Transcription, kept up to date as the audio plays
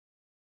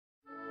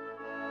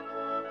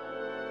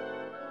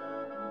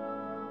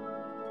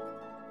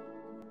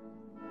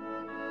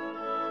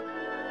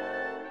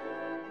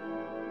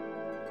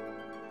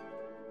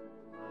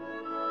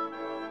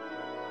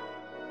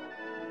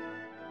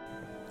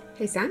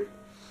Hejsan!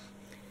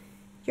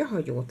 Jag har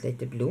gjort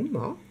lite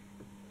blommor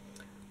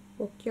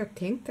och jag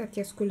tänkte att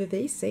jag skulle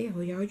visa er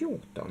hur jag har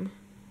gjort dem.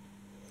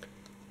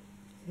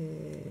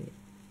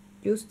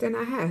 Just den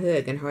här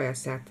högen har jag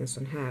satt en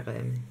sån här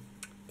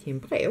till en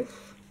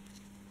brosch.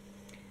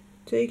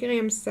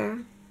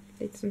 Tygremsa,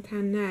 lite sånt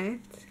här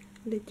nät,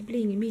 lite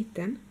bling i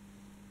mitten.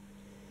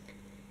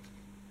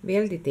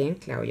 Väldigt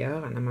enkla att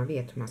göra när man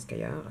vet hur man ska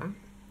göra.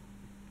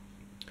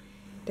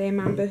 Det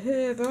man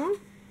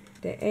behöver,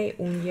 det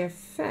är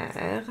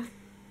ungefär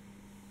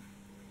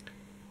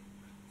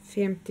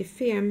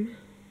 55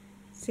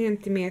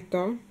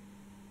 centimeter,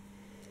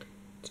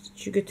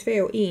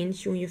 22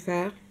 inch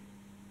ungefär,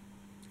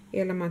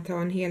 eller man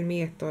tar en hel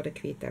meter, det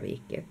kvittar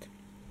vilket.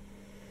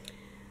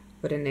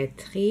 Och den är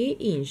 3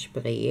 inch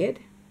bred,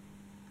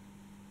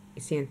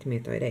 i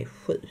centimeter är det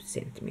 7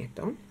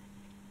 centimeter.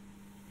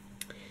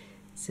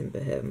 Sen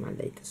behöver man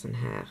lite sån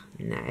här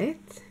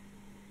nät.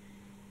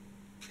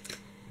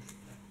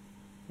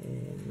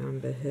 Man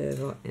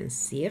behöver en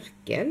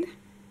cirkel.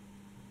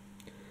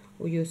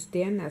 Och just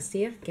denna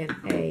cirkeln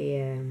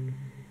är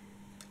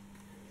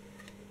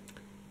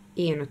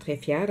 1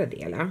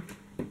 3/4.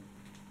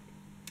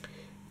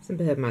 Sen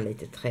behöver man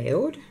lite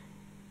tråd.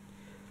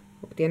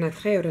 Och denna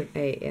tråden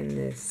är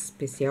en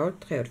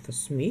specialtråd för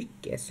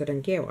smycke, så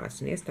den går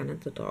alltså nästan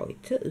inte att dra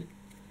itu.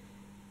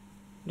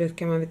 Då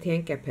kan man väl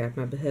tänka på att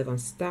man behöver en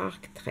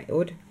stark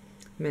tråd.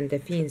 Men det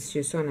finns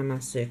ju sådana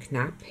man syr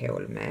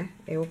knapphål med,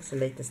 är också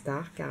lite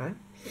starkare.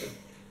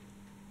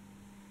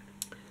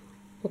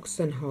 Och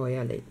sen har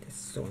jag lite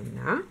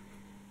såna.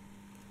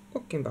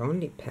 Och en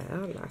vanlig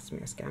pärla som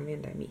jag ska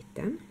använda i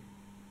mitten.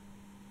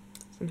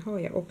 Sen har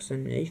jag också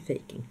en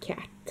nyfiken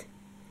katt.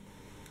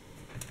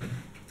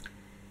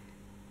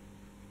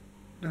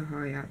 Då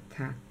har jag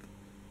tagit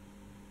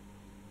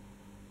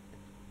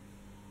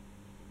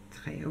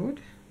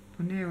tråd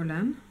på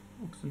nålen.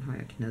 Och sen har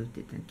jag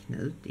knutit en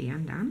knut i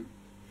ändan.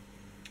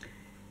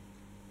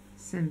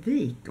 Sen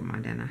viker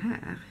man denna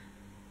här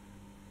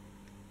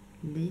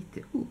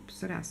lite upp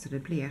så där, så det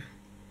blir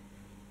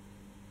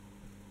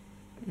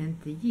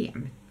inte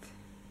jämnt,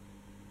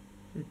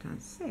 utan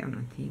så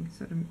någonting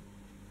så den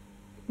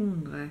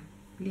undre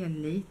blir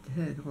lite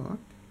högre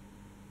upp.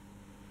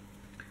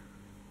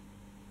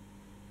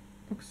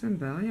 Och sen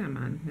börjar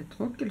man med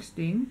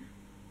trockelstygn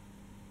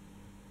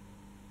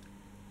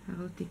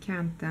här ute i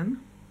kanten.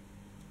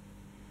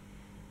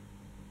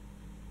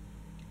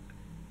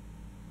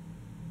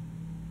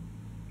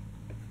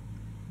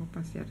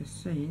 Hoppas jag det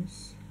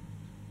syns.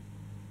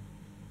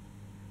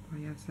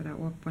 Börjar så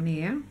där upp och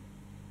ner.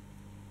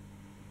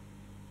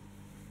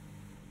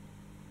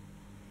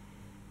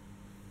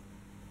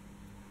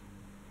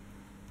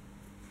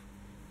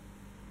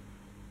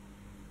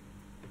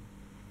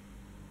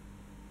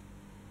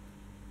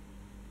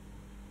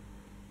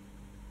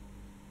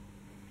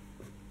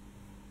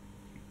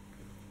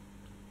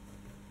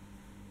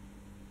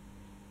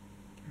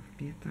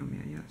 Jag vet om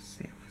jag gör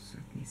så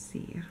att ni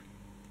ser.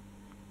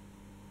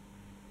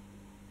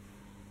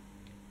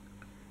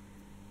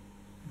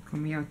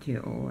 Kommer jag till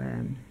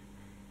att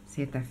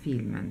sätta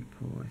filmen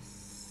på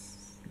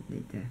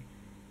lite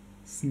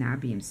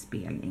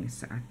snabbinspelning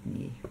så att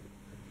ni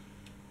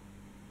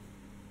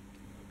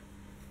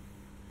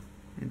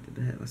inte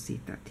behöver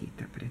sitta och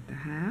titta på detta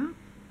här.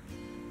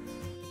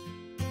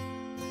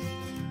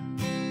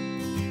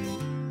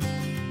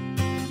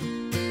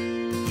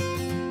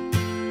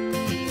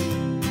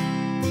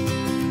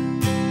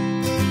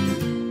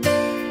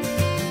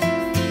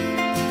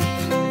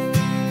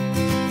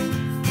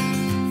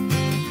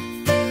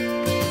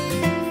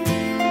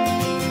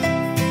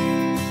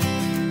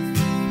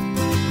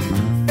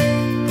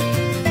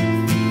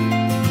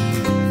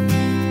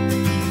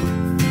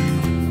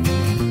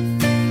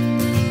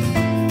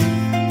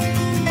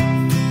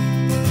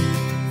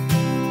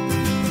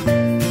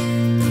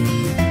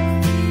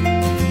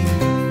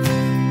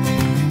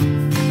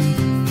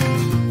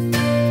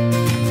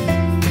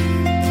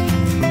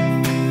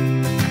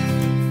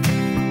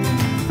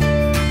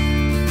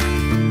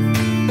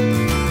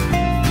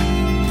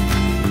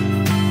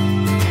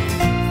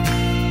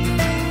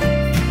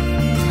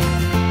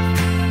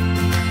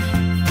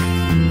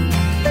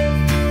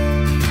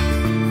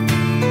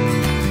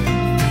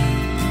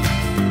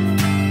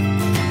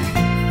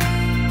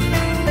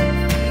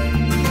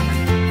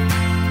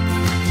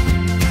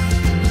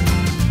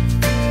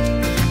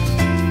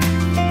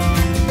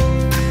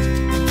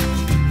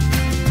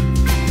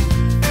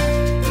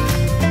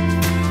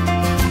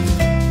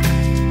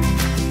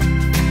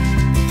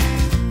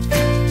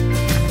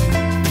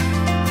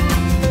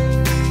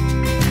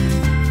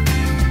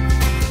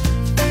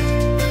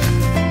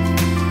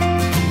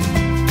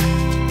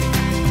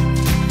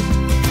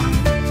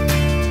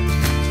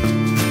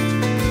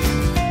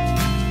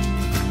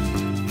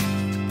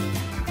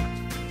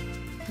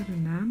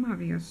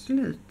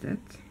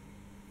 Slutet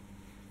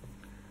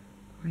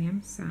på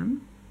remsan.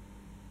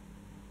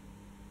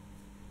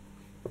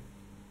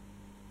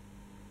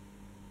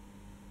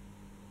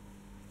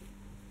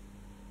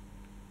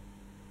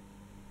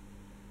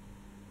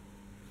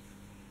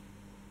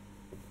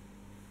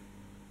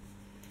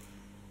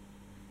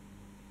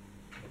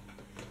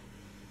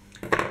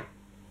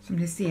 Som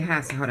ni ser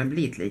här så har den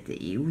blivit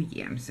lite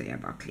ojämn, så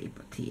jag bara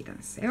klipper till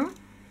den så.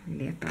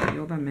 Lättare att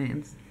jobba med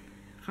en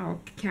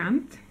rak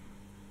kant.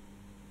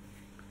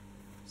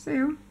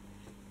 Så.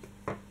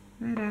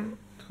 Då är det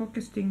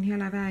tråckestygn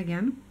hela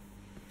vägen.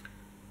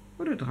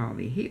 Och då drar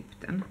vi ihop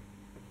den.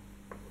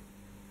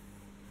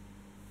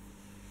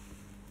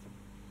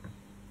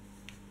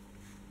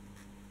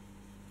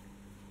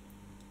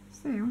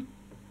 Så.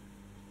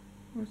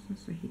 Och sen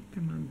så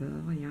hittar man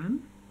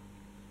början.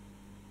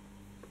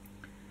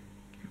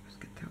 Kanske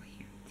ska ta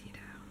in till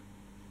där.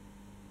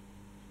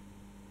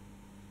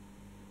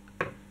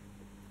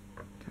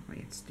 Ta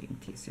ett stygn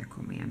till så jag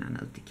kommer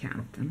ända ut i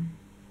kanten.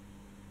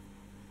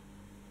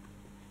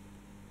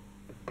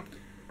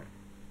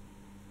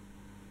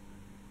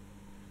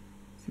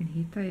 Sen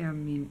hittar jag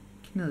min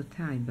knut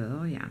här i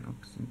början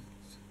och så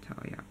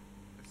tar jag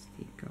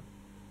stickor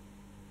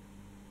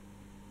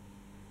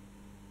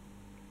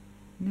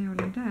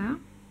nålen där.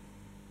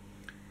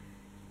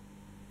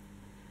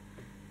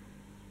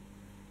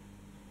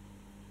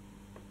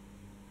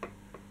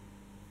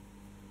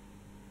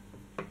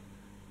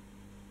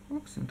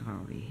 Och så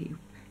drar vi ihop.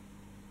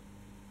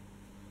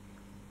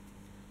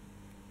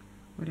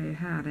 Och det är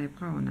här det är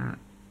bra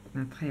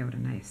när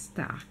tråden är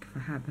stark, för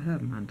här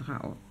behöver man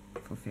dra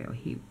för att få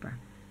ihop.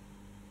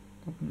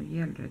 Och nu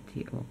gäller det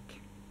till och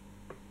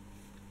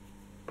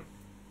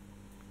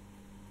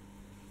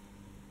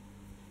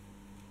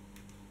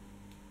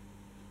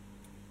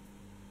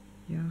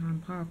göra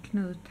en bra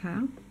knut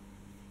här.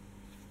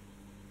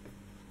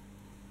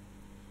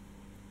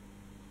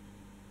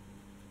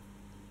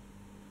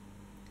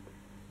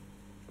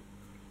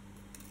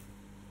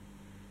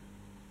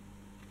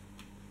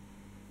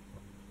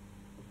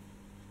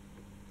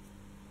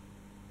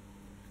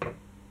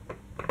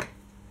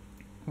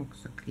 Och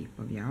så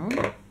klipper vi av.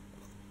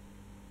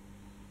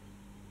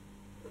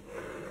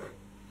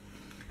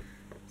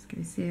 Ska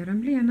vi se hur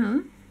den blir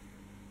nu.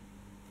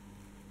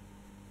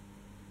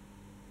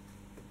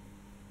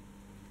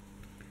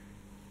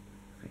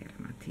 Redar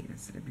man till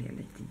så det blir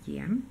lite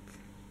jämnt.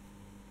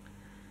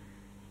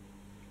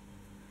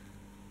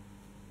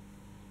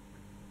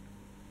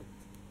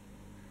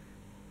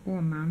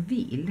 Om man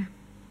vill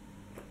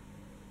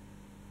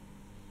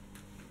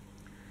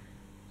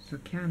så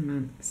kan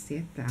man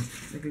sätta,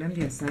 det glömde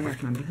jag säga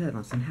att man behöver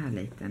en sån här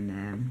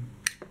liten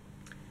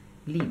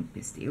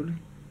limpistol.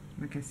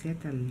 Man kan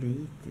sätta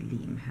lite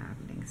lim här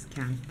längs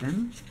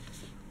kanten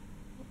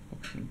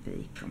och sen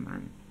viker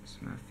man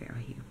så man får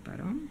ihop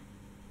dem.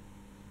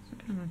 Så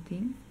där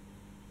någonting.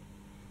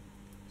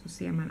 Så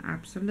ser man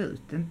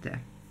absolut inte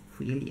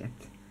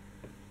skiljet.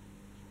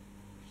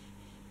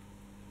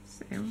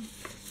 Så, är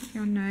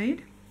jag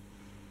nöjd.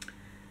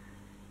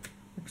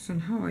 Och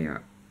sen har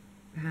jag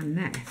det här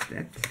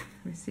nätet.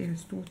 Vi ser hur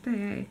stort det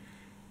är.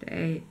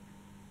 Det är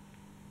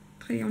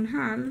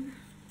 3,5.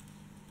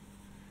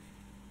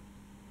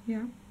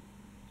 Ja.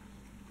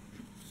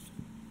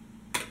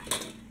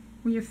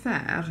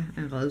 Ungefär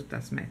en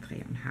ruta som är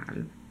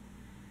 3,5.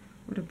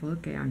 Och då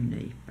brukar jag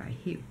nypa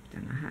ihop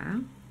den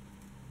här.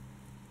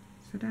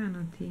 Så där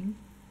någonting.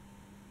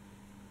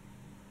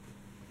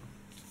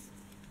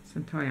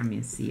 Sen tar jag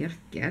min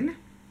cirkel.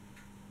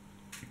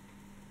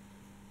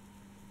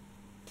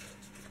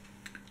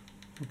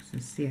 Och så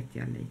sätter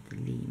jag lite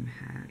lim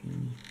här i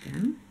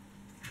mitten.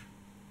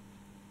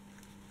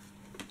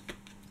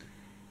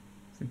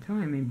 Sen tar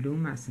jag min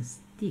blomma och så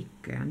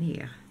sticker jag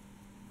ner.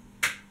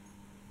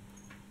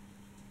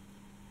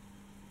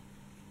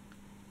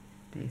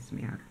 Det som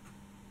jag har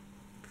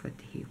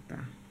fått ihop.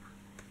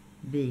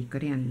 Viker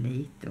den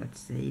lite åt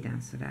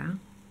sidan sådär.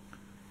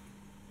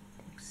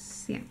 Och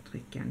sen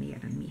trycker jag ner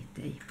den mitt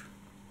i.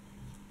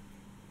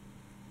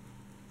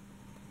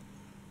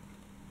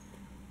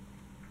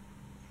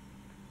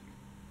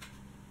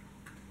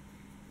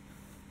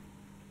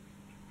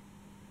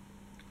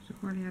 Så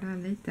håller jag där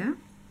lite.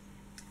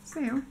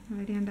 Så,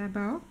 nu är den där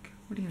bak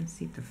och den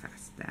sitter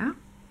fast där.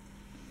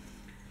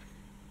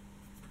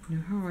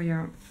 Nu har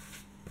jag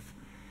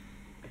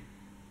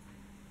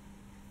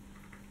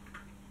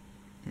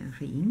en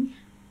ring.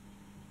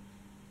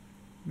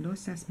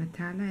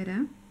 Låtsasmetall är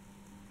det.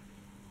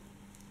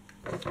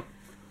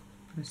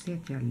 Då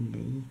sätter jag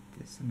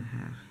lite såna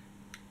här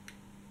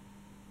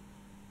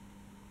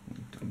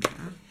runt om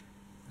där.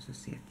 Och så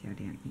sätter jag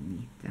den i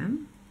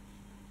mitten.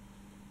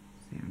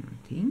 Ser jag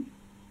någonting.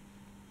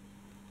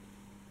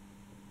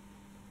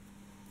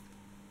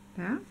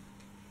 Där.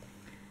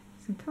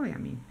 Sen tar jag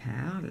min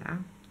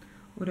pärla.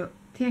 Och då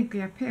tänker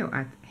jag på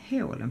att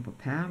hålen på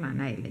pärlan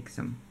är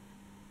liksom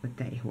åt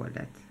det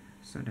hållet.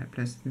 Så det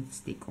plötsligt inte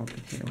sticker upp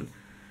ett hål.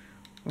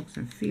 Och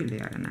sen fyller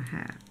jag den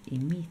här i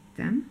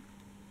mitten.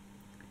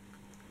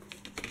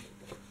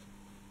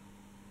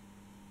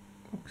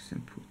 Och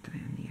sen puttar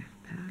jag ner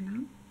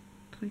pärlan.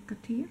 Trycker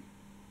till.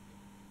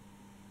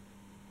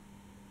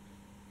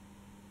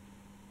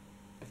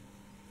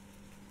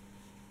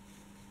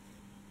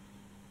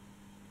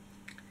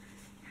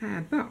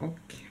 Här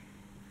bak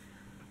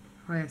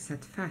har jag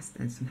satt fast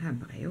en sån här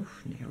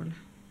broschnål.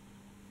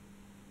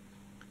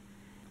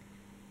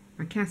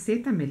 Man kan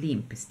sätta med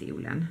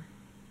limpistolen.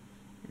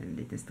 En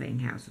liten sträng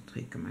här så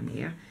trycker man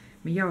ner.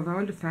 Men jag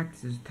valde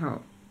faktiskt att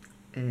ta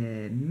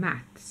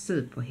matt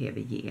super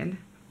heavy gel.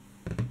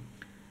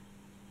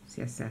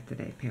 Så jag satte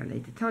det på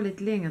lite. Det tar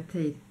lite längre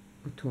tid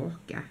att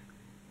torka.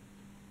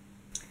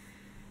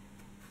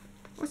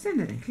 Och sen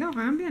är den klar att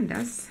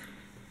användas.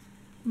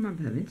 Man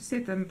behöver inte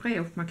sätta den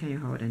bredvid. Man kan ju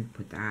ha den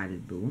på ett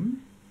album.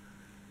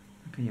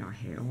 Man kan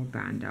göra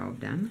hårband av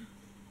den.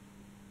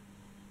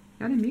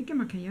 Ja, det är mycket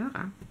man kan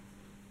göra.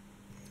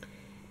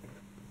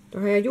 Då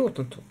har jag gjort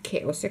en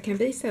turkos. Jag kan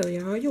visa hur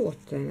jag har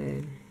gjort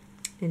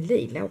en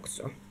lila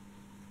också.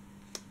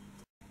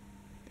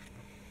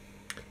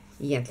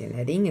 Egentligen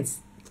är det ingen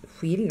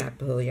skillnad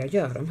på hur jag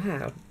gör de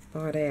här.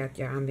 Bara det att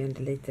jag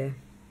använder lite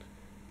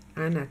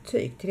annat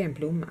tyg till den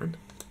blomman.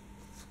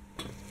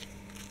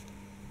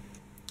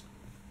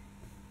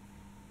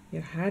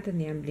 Jag hade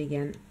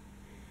nämligen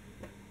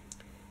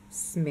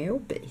små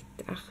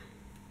bitar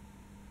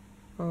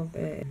av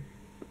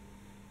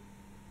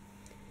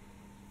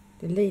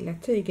det lila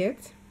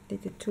tyget,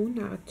 lite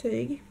tunnare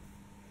tyg.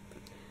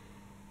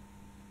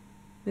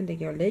 Men det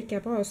går lika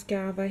bra att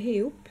skarva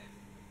ihop.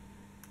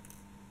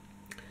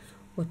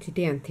 Och till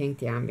den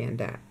tänkte jag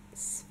använda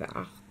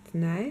svart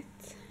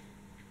nät.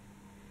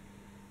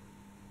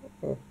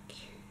 Och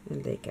en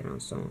likadan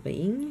som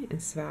ring,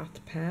 en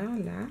svart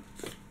pärla.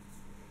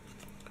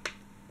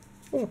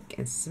 Och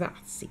en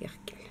svart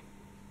cirkel.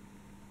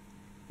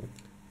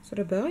 Så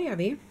då börjar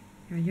vi.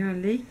 Jag gör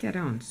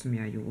likadant som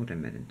jag gjorde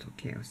med den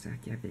turkosa,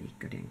 att jag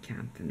viker den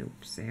kanten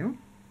upp så.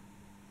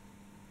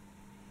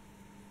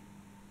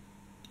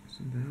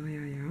 Så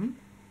börjar jag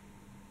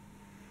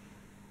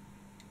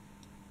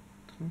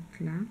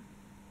trockla.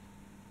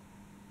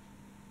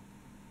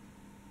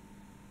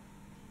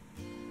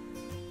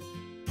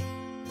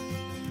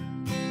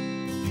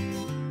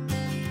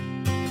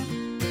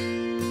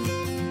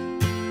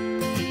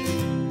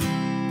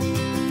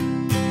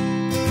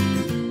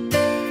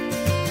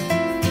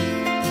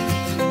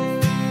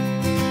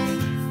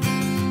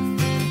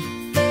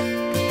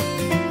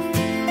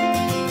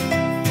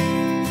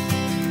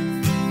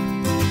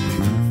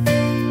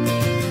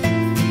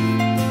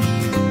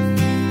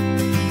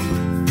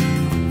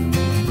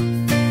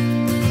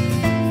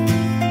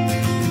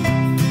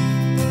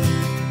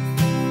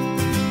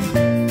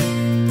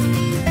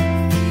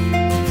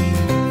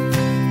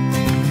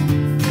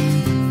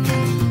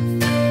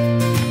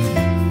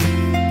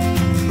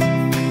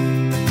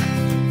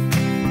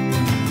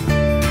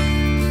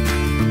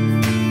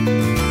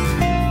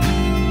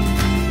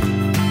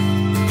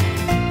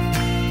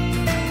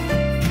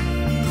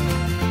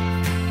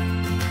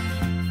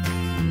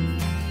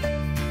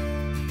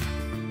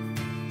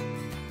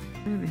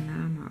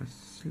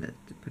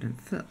 Slutet på den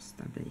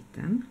första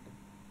biten.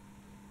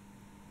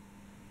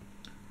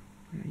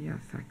 Och jag gör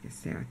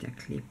faktiskt så att jag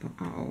klipper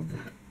av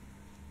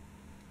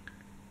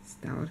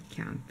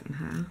stadkanten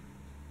här.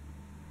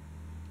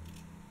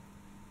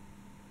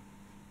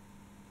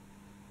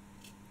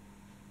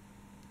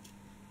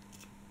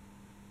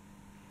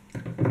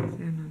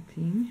 Ser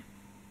någonting.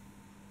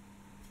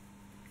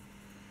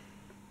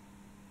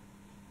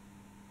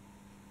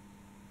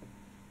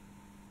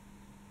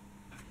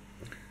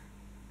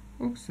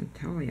 Och så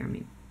tar jag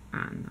min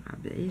andra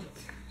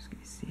bit. Ska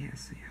vi se här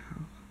så jag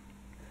har.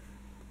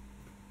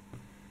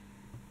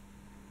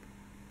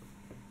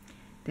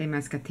 Det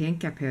man ska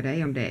tänka på det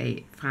är om det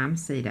är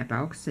framsida,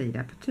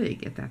 baksida på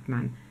tyget.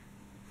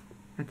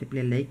 Att det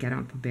blir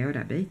likadant på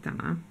båda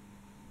bitarna.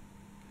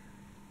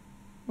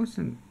 Och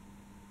så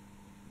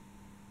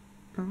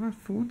bara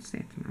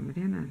fortsätter man med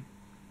denna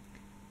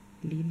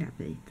lilla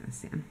biten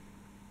sen.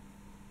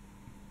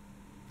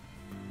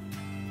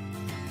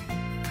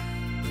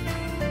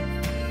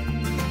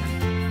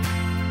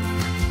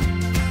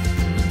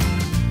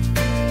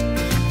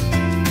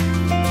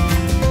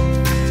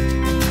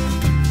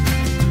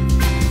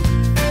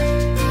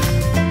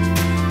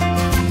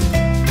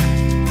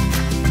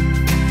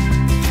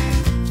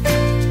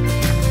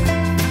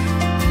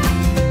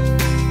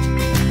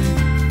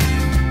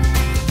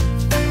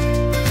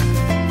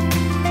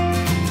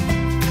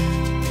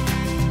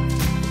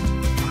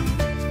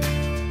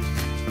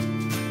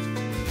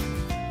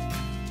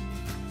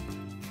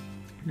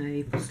 Nu är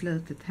vi på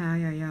slutet här.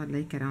 Jag gör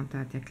likadant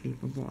att jag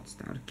klipper bort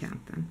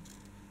stadkanten.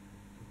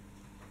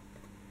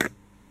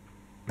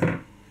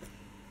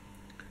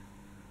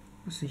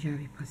 Och så gör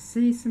vi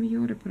precis som vi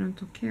gjorde på den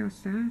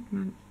turkosa. Att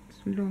man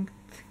så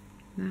långt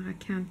nära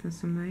kanten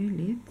som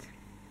möjligt.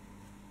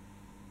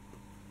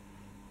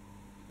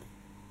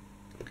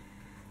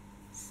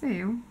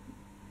 Så.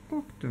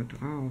 Och då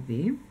drar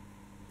vi.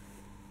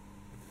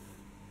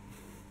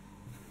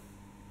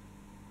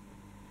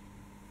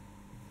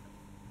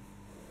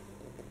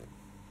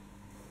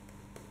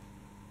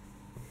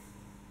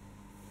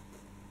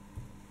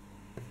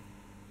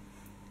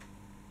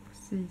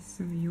 Precis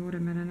som vi gjorde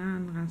med den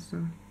andra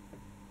så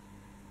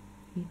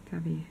hittar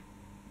vi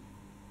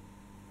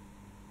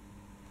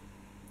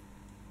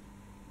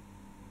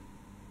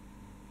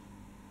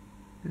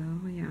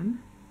början.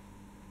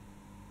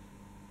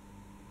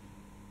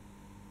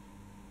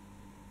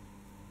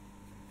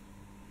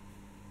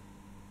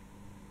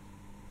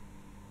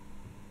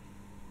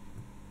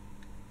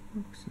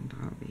 Och så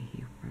drar vi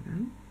ihop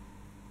den.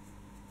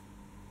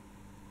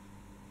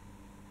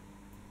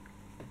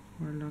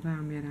 Håller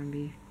där medan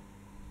vi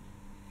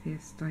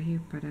fäster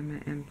ihop den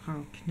med en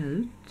bra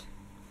knut.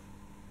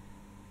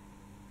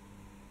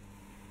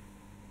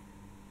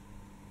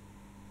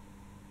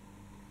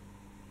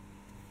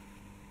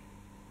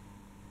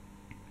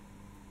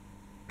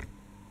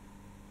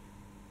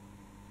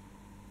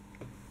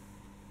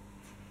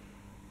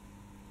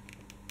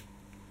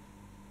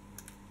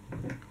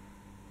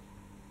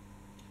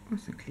 Och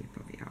så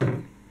klipper vi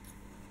av.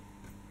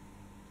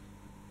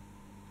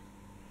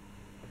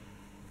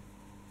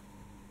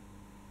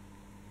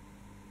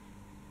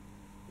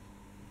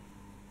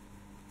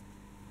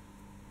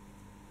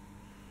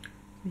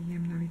 Så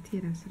jämnar vi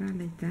till den sådär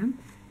lite.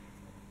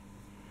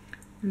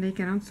 Och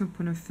likadant som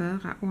på den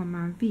förra, om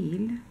man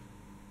vill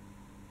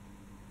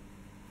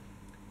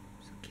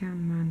så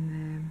kan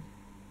man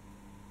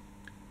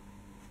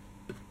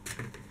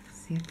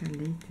sätta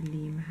lite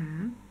lim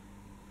här.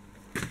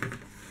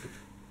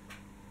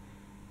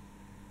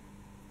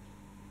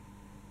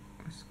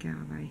 Och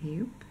skarva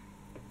ihop.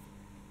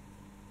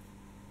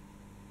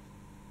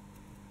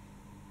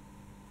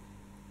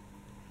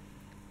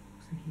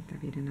 Och sen hittar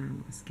vi den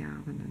andra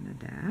skarven, den är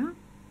där.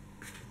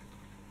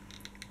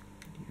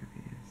 Då gör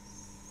vi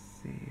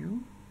så.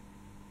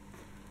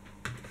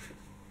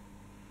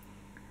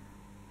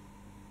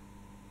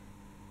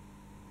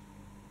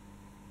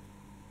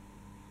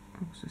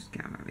 Och så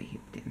skarvar vi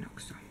ihop den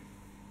också.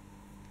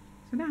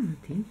 Så där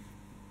någonting.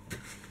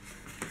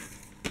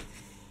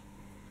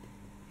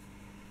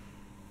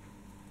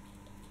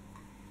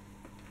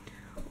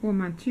 Om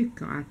man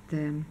tycker att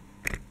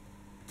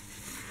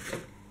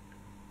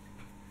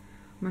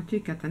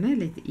den är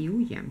lite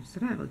ojämn så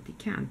där ute i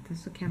kanten,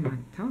 så kan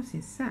man ta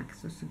sin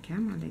sax och så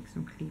kan man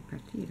liksom klippa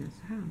till den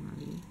så här man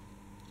vill.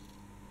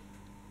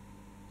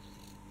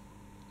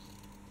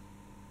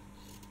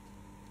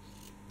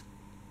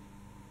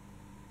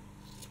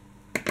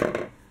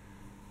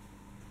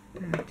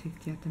 Där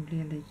tyckte jag att den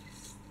blev lite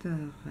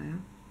större.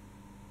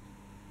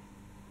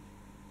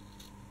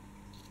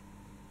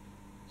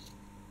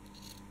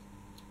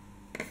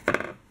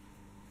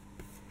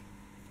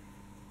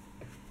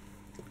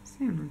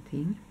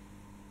 Någonting.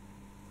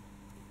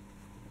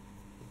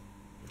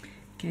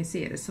 Kan ju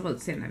se hur det ser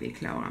ut sen när vi är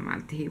klara med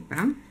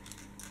alltihopa.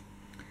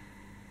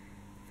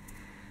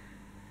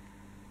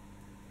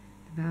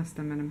 Det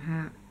värsta med de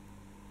här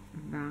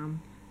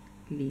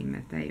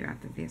varmlimmet är ju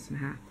att det blir såna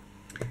här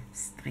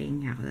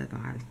strängar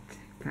överallt,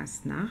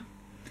 fastnar.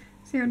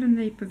 Så då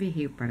nyper vi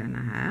ihop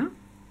denna här.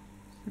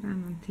 Så där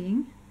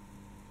någonting.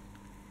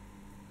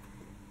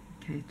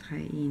 Vi kan ju trä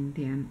in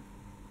den.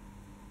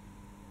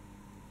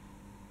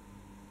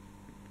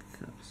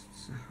 Först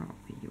så har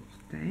vi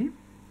gjort det.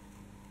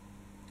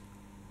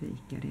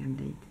 Vika den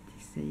lite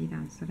till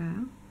sidan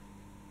sådär.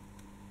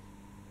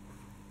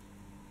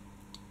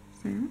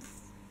 Så.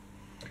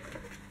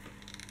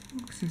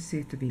 Och så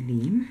sätter vi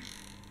lim.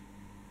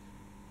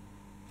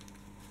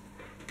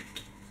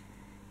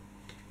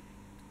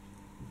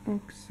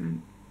 Och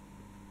sen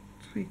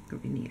trycker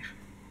vi ner.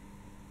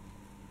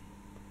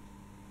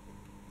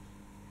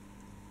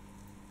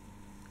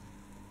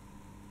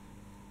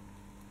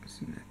 Och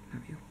så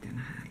öppnar vi upp den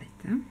här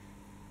lite.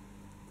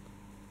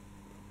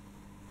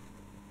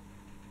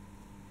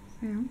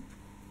 Så.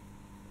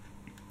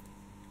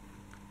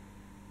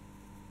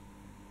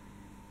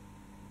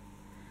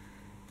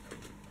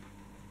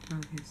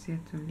 Då vi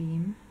sätter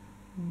lim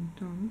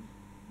runt om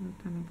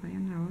utan att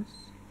bränna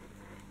oss.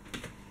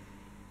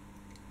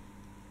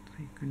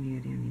 Trycker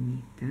ner den i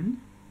mitten.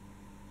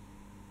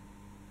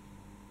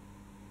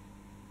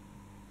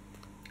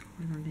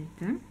 Håller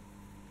lite.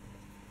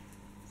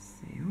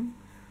 Så.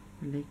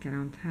 Och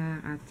likadant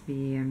här att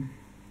vi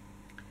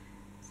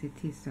ser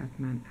till så att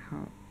man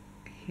har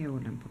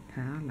hålen på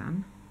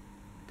pärlan.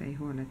 Det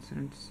hålet så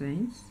det inte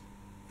syns.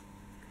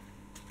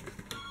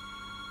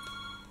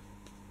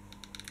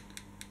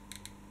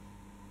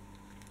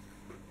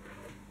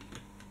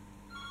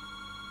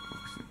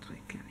 Och så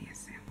trycker jag ner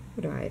så.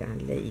 Och då är det en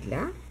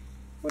lila.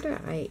 Och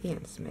där är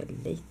en som är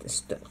lite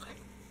större.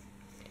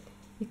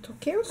 I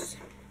turkos.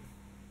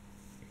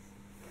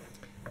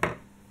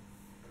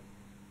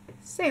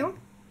 Så.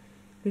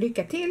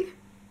 Lycka till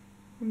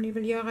om ni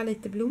vill göra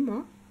lite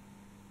blommor.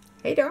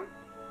 Hej då!